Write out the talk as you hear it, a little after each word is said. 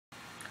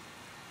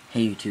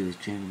Hey YouTube,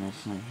 it's Jamie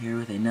here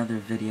with another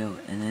video,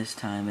 and this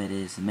time it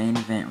is the main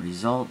event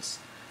results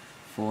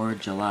for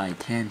July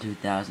 10,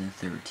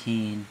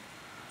 2013,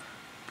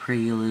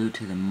 prelude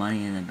to the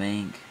Money in the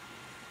Bank.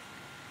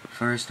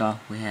 First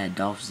off, we had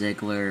Dolph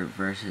Ziggler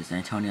versus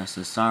Antonio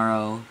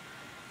Cesaro.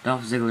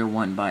 Dolph Ziggler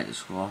won by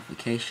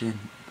disqualification.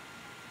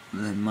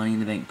 Then Money in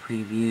the Bank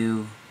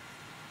preview.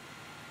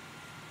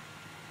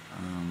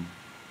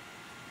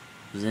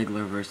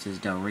 Ziggler versus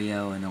Del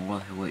Rio in the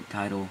World Heavyweight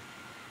title.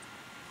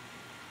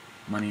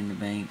 Money in the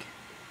Bank,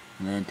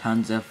 and then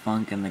Tons of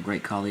Funk and the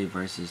Great Khali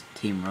versus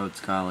Team Rhodes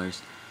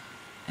Scholars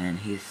and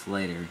Heath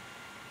Slater.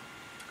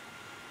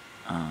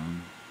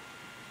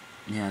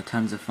 Yeah,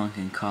 Tons of Funk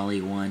and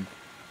Khali won,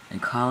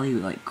 and Khali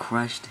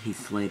crushed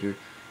Heath Slater.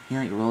 He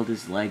rolled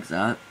his legs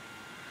up,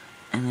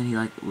 and then he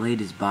laid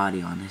his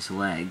body on his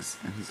legs,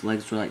 and his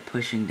legs were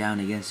pushing down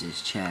against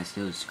his chest.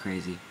 It was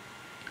crazy.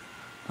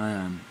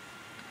 But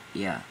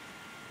yeah,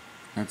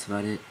 that's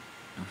about it.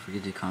 Don't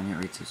forget to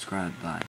comment, rate, subscribe. Bye.